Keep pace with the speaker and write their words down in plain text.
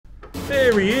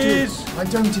There he is. I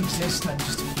don't exist. I'm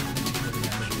just a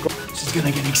human. This is going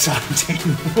to get exciting.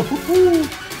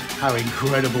 How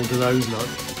incredible do those look?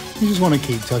 You just want to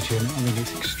keep touching. I think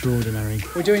it's extraordinary.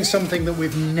 We're doing something that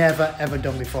we've never ever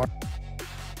done before.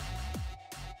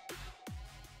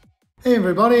 Hey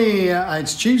everybody,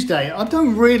 it's Tuesday. I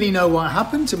don't really know what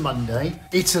happened to Monday.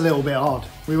 It's a little bit odd.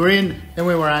 We were in, then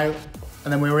we were out,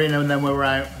 and then we were in, and then we were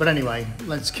out. But anyway,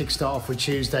 let's kickstart off with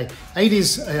Tuesday.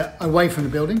 Aidy's away from the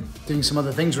building, doing some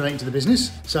other things relating to the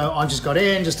business. So I just got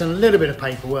in, just done a little bit of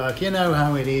paperwork. You know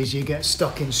how it is, you get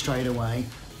stuck in straight away.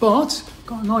 But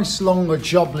got a nice longer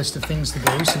job list of things to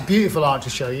do. Some beautiful art to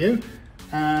show you.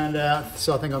 And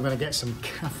so I think I'm gonna get some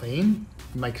caffeine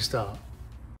and make a start.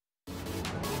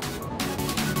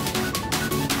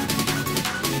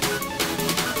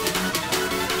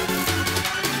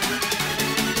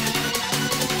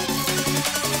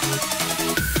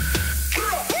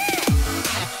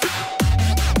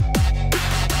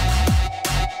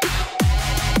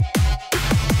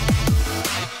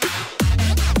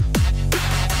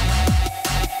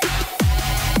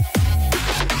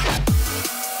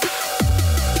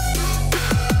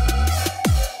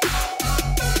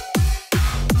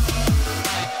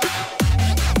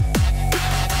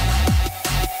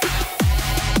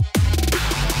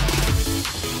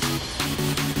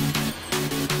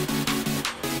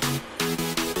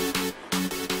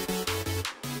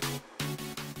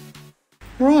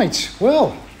 Right,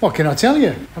 well, what can I tell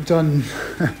you? I've done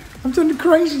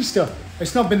crazy stuff.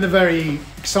 It's not been the very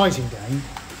exciting day,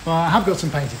 but I have got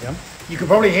some painting done. You can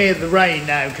probably hear the rain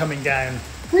now coming down.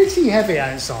 Pretty heavy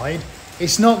outside.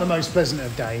 It's not the most pleasant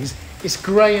of days. It's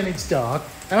grey and it's dark,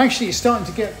 and actually it's starting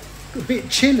to get a bit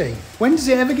chilly. When does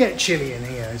it ever get chilly in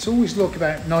here? It's always look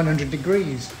about 900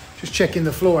 degrees. Just checking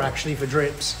the floor actually for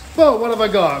drips. But what have I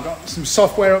got? I've got some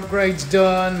software upgrades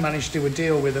done, managed to do a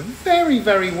deal with a very,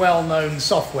 very well-known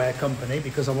software company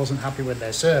because I wasn't happy with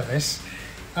their service.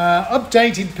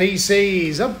 Updated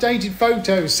PCs, updated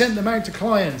photos, sent them out to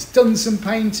clients, done some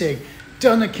painting,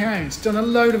 done accounts, done a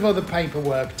load of other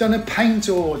paperwork, done a paint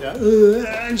order,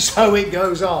 and so it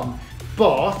goes on.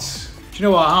 But, do you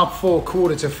know what, 4:30,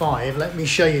 4:45, let me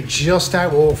show you just how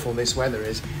awful this weather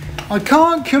is. I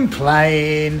can't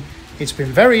complain. It's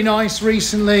been very nice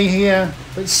recently here,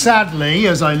 but sadly,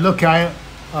 as I look out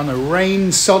on a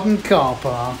rain-sodden car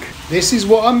park, this is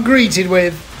what I'm greeted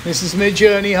with. This is my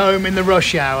journey home in the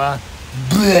rush hour.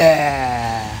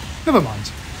 Blah. Never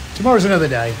mind. Tomorrow's another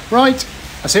day. Right,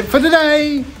 that's it for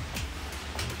today.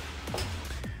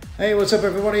 Hey, what's up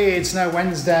everybody? It's now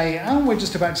Wednesday and we're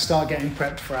just about to start getting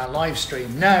prepped for our live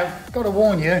stream. Now, got to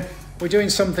warn you, we're doing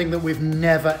something that we've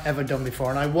never ever done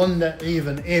before, and I wonder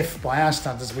even if, by our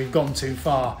standards, we've gone too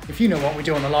far. If you know what we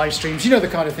do on the live streams, you know the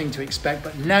kind of thing to expect,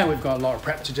 but now we've got a lot of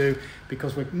prep to do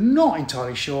because we're not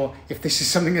entirely sure if this is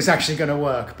something that's actually going to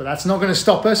work, but that's not going to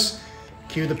stop us.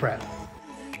 Cue the prep.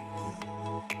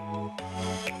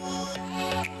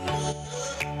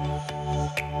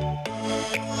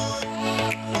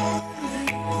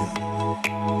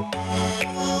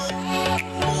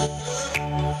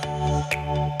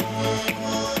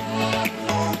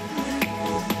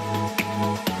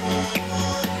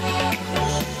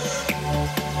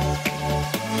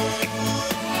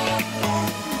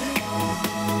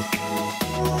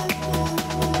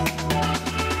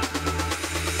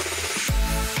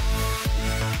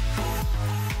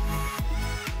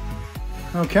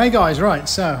 Okay guys, right,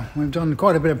 so we've done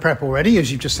quite a bit of prep already,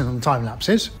 as you've just seen on the time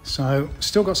lapses. So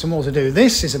still got some more to do.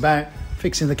 This is about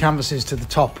fixing the canvases to the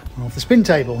top of the spin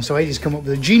table. So Aidy's come up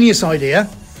with a genius idea,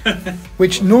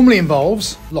 which normally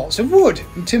involves lots of wood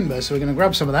and timber. So we're going to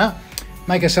grab some of that,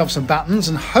 make ourselves some battens,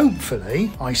 and hopefully,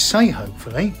 I say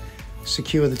hopefully,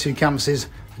 secure the two canvases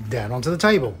down onto the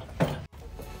table.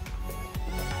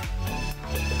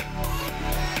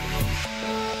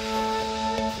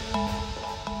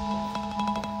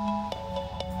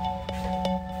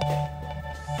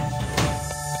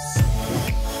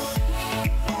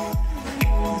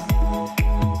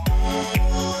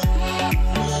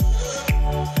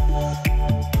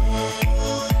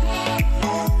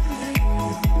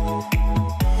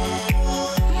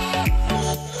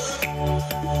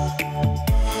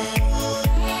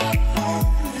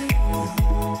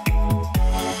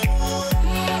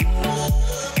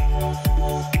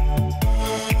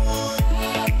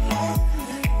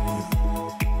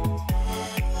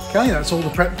 Okay, that's all the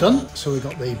prep done. So we've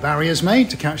got the barriers made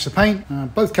to catch the paint.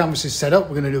 Both canvases set up.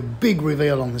 We're going to do a big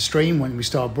reveal on the stream when we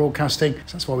start broadcasting. So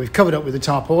that's why we've covered up with the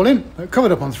tarpaulin.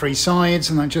 Covered up on 3 sides,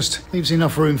 and that just leaves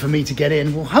enough room for me to get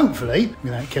in. Well, hopefully,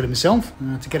 without killing myself,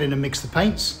 to get in and mix the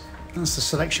paints. That's the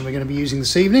selection we're going to be using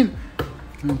this evening.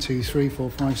 1, 2, 3, 4,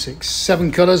 5, 6,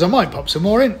 7 colours. I might pop some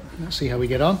more in. Let's see how we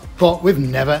get on. But we've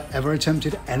never ever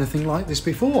attempted anything like this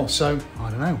before. So I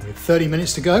don't know, we have 30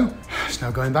 minutes to go. It's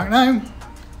now going back now.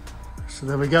 So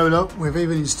there we go, look, we've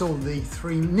even installed the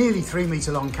nearly 3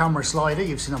 metre long camera slider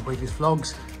you've seen on previous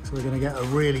vlogs. So we're going to get a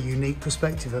really unique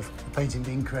perspective of the painting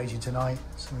being created tonight.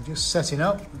 So we're just setting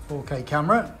up the 4K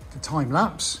camera to time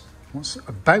lapse what's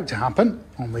about to happen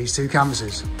on these two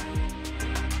canvases.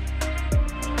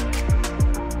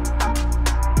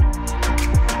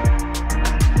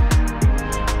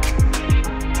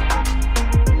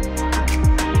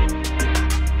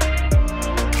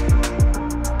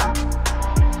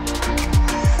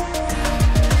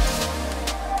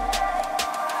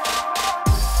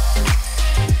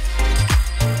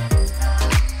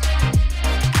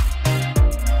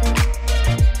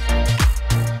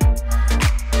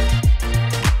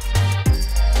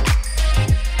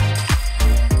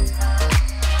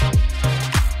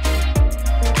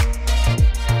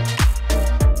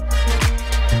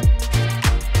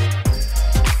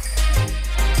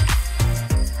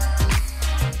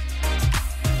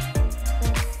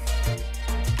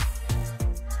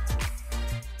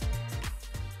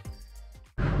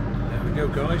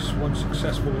 Guys, one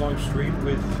successful live stream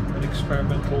with an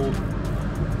experimental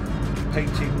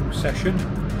painting session.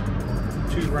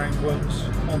 2 round ones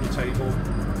on the table,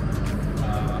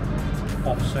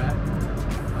 offset,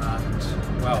 and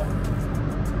well,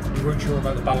 we weren't sure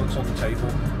about the balance on the table,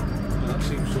 and that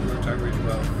seems to have worked out really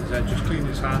well. Zed just cleaned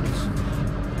his hands,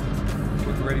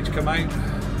 getting ready to come out,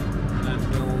 and then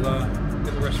we'll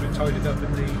get the rest of it tidied up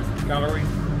in the gallery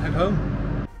and head home.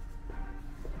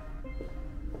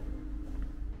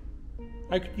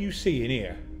 How can you see in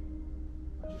here?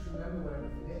 I just remember where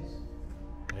everything is.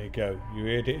 There you go. You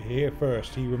heard it here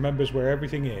first. He remembers where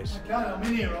everything is. I can't. I'm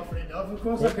in here often enough. Of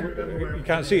course I can remember where you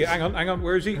can't see it. Hang on.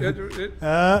 Where is he?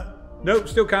 No,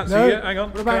 still can't see it. Hang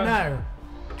on. What about now?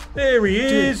 There he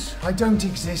is. I don't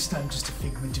exist. I'm just a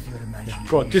figment of your imagination.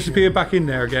 Go on, disappear back in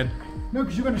there again. No,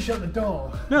 because you're going to shut the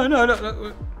door. No.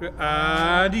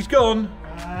 And he's gone.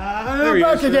 There he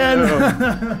is. Again.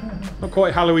 Not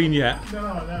quite Halloween yet.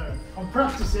 No. I'm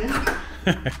practicing. Right,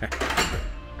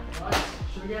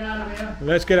 should we get out of here?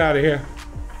 Let's get out of here.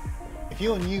 If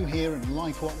you're new here and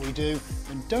like what we do,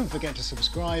 then don't forget to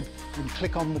subscribe and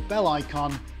click on the bell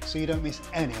icon so you don't miss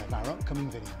any of our upcoming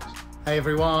videos. Hey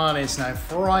everyone, it's now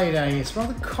Friday. It's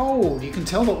rather cold. You can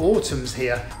tell that autumn's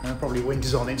here. Probably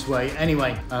winter's on its way.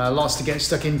 Anyway, lots to get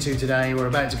stuck into today. We're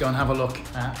about to go and have a look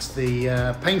at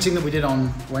the painting that we did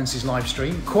on Wednesday's live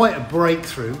stream. Quite a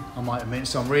breakthrough, I might admit,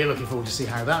 so I'm really looking forward to see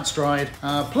how that's dried.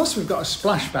 Plus we've got a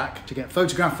splashback to get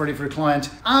photograph ready for a client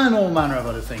and all manner of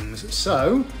other things.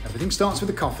 So everything starts with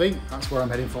the coffee. That's where I'm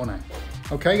heading for now.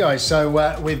 Okay guys,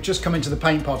 so we've just come into the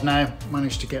paint pod now.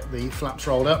 Managed to get the flaps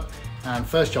rolled up. And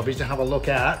first job is to have a look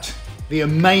at the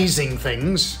amazing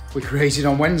things we created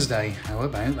on Wednesday. How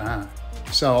about that?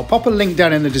 So I'll pop a link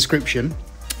down in the description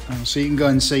so you can go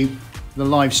and see the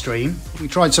live stream. We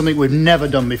tried something we've never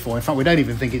done before. In fact, we don't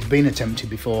even think it's been attempted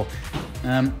before.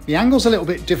 The angle's a little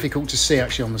bit difficult to see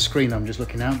actually on the screen I'm just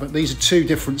looking at, but these are 2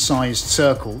 different sized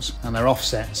circles and they're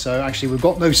offset. So actually we've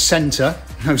got no center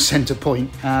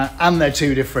point, and they're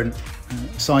 2 different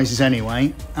sizes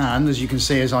anyway. And as you can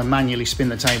see, as I manually spin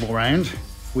the table around,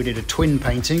 we did a twin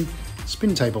painting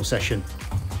spin table session.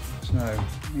 So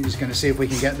I'm just going to see if we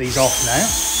can get these off now.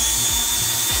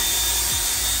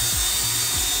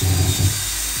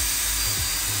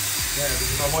 Yeah,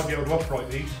 because I might be able to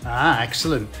upright these.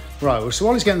 Excellent. Right, well, so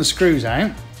while he's getting the screws out,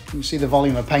 you can see the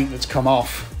volume of paint that's come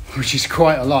off, which is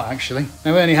quite a lot actually.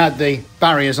 Now we only had the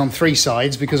barriers on 3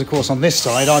 sides because of course on this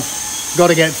side I've got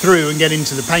to get through and get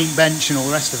into the paint bench and all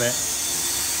the rest of it.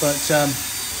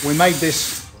 But we made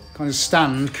this kind of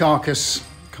stand carcass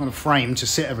kind of frame to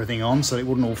sit everything on so it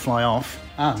wouldn't all fly off.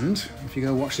 And if you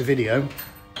go watch the video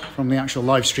from the actual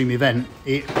live stream event,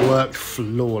 it worked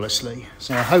flawlessly.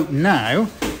 So I hope now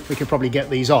we could probably get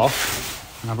these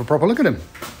off and have a proper look at them.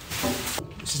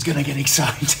 This is gonna get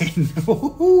exciting.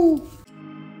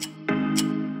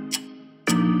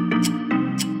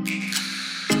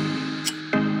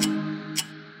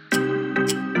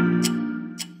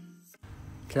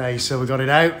 Okay, so we got it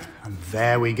out, and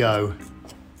there we go.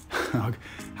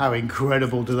 How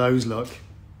incredible do those look?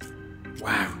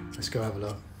 Wow, let's go have a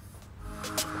look.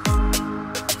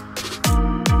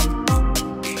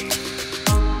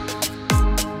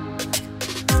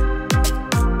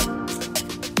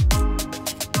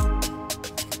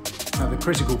 Now the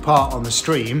critical part on the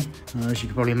stream, as you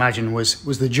can probably imagine, was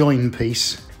the join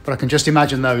piece. But I can just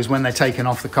imagine those when they're taken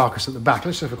off the carcass at the back.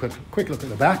 Let's have a quick look at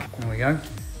the back. There we go.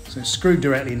 So it's screwed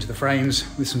directly into the frames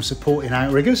with some supporting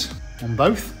outriggers on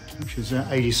both, which is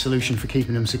AD's solution for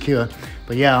keeping them secure.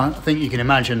 But yeah, I think you can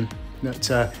imagine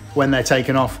that when they're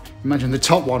taken off, imagine the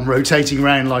top one rotating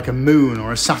around like a moon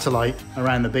or a satellite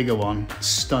around the bigger one.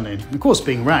 Stunning. And of course,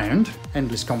 being round,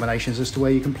 endless combinations as to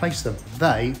where you can place them.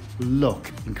 They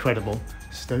look incredible.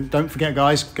 So don't forget,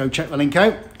 guys, go check the link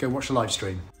out, go watch the live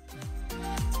stream.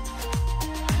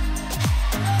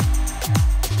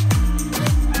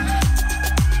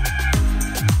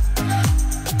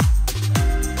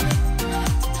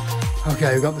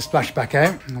 Okay, we've got the splashback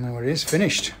out. I know where it is,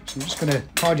 finished. So I'm just going to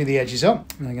tidy the edges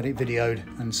up and then get it videoed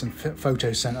and some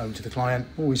photos sent over to the client.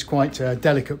 Always quite a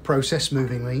delicate process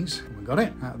moving these. We've got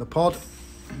it out of the pod.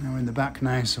 Now we're in the back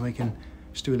now, so we can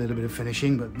just do a little bit of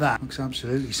finishing, but that looks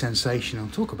absolutely sensational.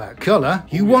 Talk about colour.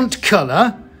 You want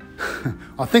colour?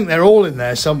 I think they're all in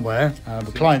there somewhere.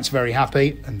 The client's very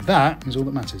happy, and that is all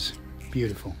that matters.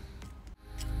 Beautiful.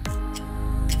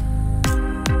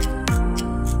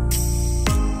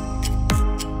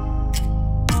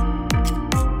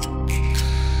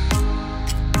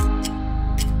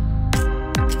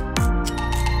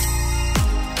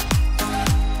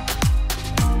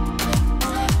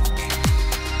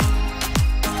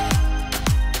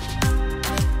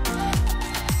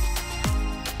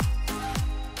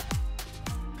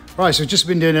 Right, so just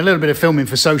been doing a little bit of filming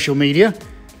for social media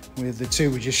with the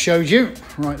two we just showed you.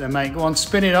 Right then, mate, go on,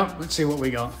 spin it up. Let's see what we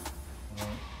got.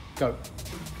 Go.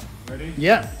 Ready?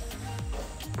 Yeah.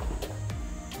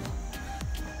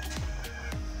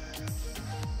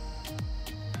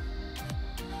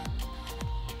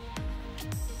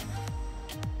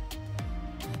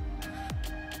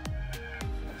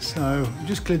 So,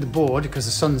 just cleared the board because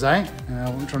the sun's out.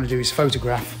 What I'm trying to do is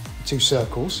photograph two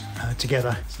circles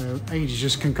together. So Age is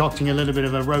just concocting a little bit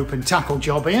of a rope and tackle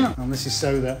job here, and this is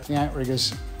so that the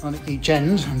outriggers on each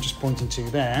end, I'm just pointing to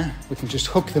there, we can just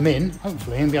hook them in,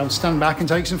 hopefully, and be able to stand back and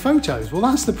take some photos. Well,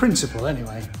 that's the principle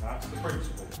anyway. That's the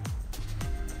principle.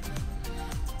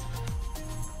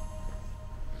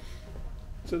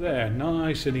 So there,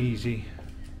 nice and easy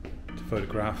to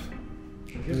photograph.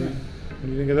 What do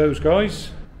you think of those,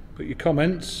 guys? Put your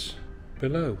comments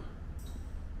below.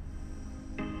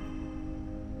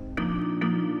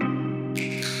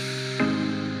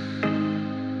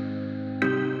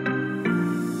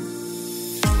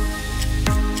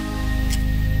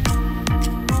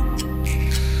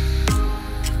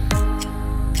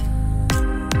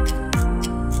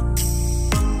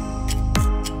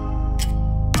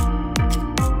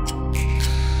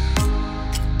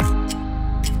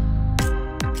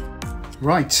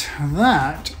 Right,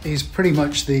 that is pretty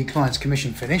much the client's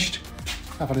commission finished.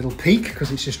 Have a little peek because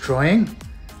it's just drying.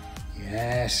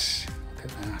 Yes, look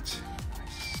at that.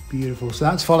 Nice. Beautiful. So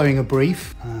that's following a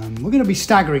brief. We're going to be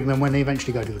staggering them when they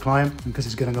eventually go to the client because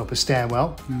it's going to go up a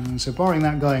stairwell. So barring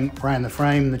that going around the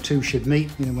frame, the two should meet,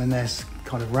 when they're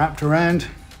kind of wrapped around.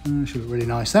 Should look really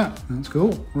nice, that's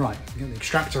cool. Right, get the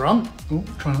extractor on. Oh,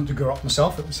 try not to go up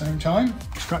myself at the same time.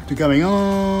 Extractor going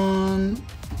on.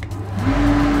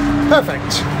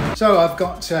 Perfect. So I've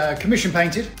got commission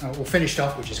painted, or finished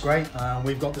up, which is great.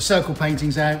 We've got the circle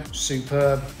paintings out,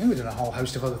 superb. And we've done a whole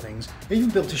host of other things. We even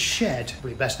built a shed,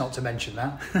 probably best not to mention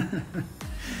that.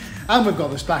 And we've got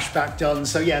the splashback done.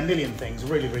 So yeah, a million things.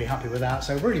 Really, really happy with that.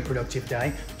 So really productive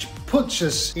day, which puts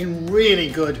us in really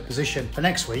good position for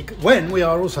next week when we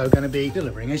are also going to be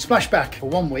delivering a splashback for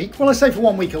 1 week. Well, I say for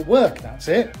 1 week at work, that's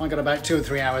it. I got about 2 or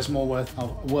 3 hours more worth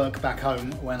of work back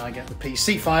home when I get the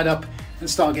PC fired up and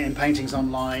start getting paintings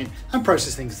online and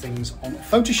processing things on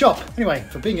Photoshop. Anyway,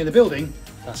 for being in the building,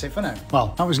 that's it for now.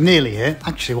 Well, that was nearly it.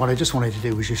 Actually, what I just wanted to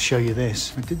do was just show you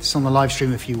this. I did this on the live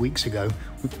stream a few weeks ago.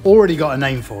 We've already got a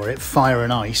name for it, Fire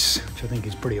and Ice, which I think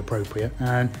is pretty appropriate.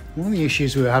 And one of the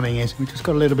issues we were having is we just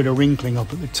got a little bit of wrinkling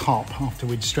up at the top after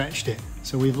we'd stretched it.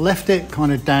 So we've left it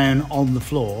kind of down on the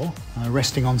floor,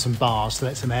 resting on some bars to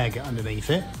let some air get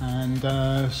underneath it. And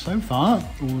so far,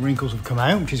 all the wrinkles have come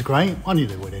out, which is great. I knew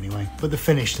they would anyway. But the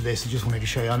finish to this, I just wanted to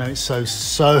show you. I know it's so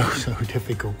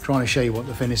difficult trying to show you what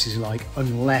the finish is like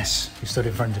unless you stood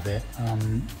in front of it.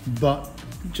 But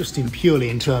just purely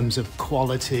in terms of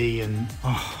quality and,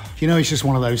 it's just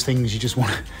one of those things you just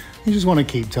want to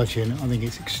keep touching. I think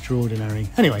it's extraordinary.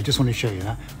 Anyway, just want to show you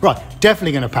that. Right,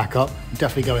 definitely going to pack up.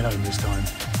 Definitely going home this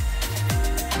time.